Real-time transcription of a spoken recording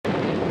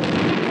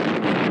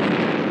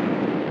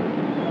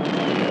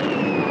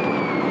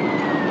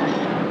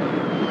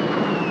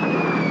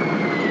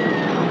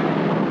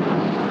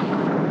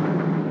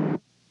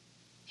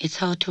It's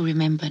hard to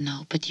remember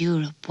now, but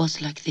Europe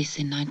was like this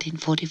in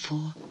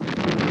 1944.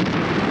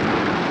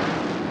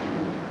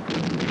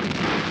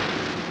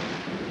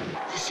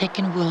 The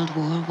Second World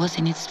War was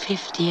in its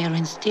fifth year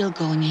and still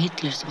going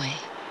Hitler's way.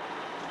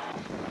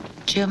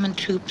 German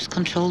troops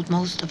controlled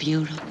most of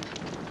Europe.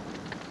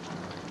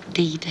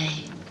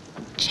 D-Day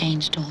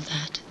changed all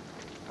that.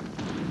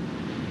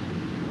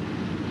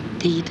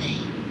 D-Day,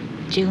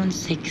 June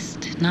 6,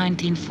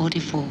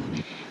 1944,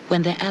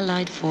 when the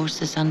Allied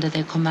forces under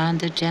their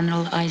commander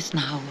General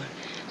Eisenhower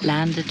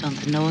landed on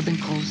the northern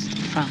coast of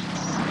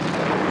France.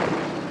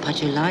 By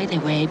July, they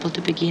were able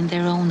to begin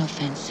their own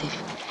offensive.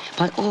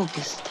 By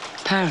August,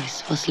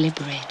 Paris was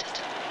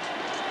liberated.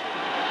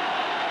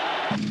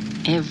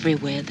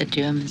 Everywhere the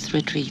Germans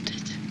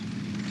retreated.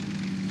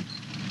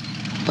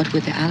 But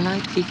with the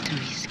Allied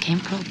victories came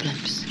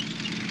problems.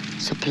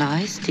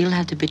 Supplies still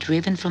had to be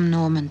driven from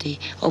Normandy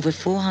over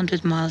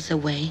 400 miles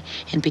away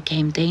and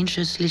became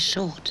dangerously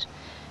short.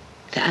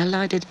 The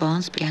Allied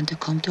advance began to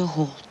come to a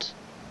halt.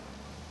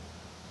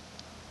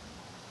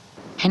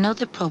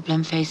 Another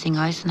problem facing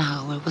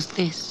Eisenhower was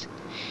this.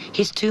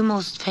 His two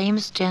most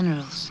famous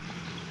generals,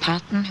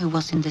 Patton, who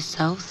was in the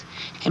south,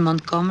 and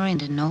Montgomery in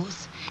the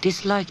north,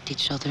 disliked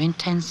each other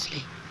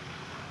intensely.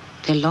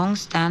 Their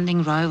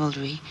long-standing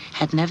rivalry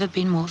had never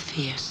been more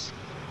fierce.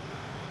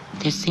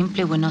 There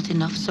simply were not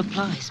enough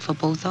supplies for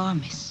both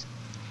armies.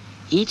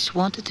 Each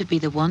wanted to be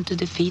the one to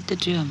defeat the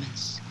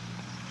Germans.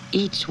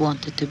 Each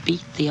wanted to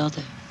beat the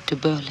other to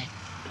Berlin.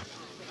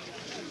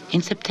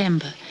 In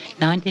September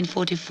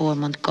 1944,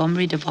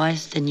 Montgomery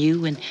devised a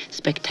new and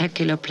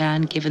spectacular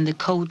plan given the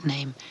code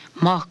name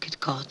Market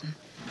Garden.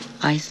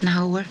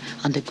 Eisenhower,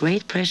 under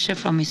great pressure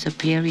from his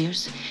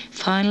superiors,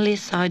 finally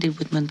sided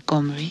with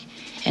Montgomery,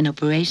 and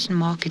Operation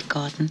Market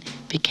Garden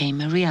became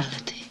a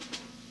reality.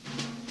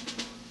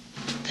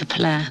 The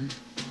plan,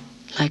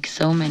 like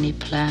so many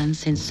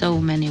plans in so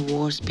many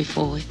wars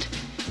before it,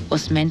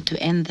 was meant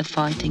to end the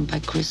fighting by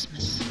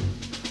Christmas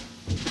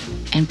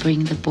and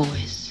bring the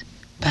boys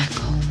back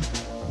home.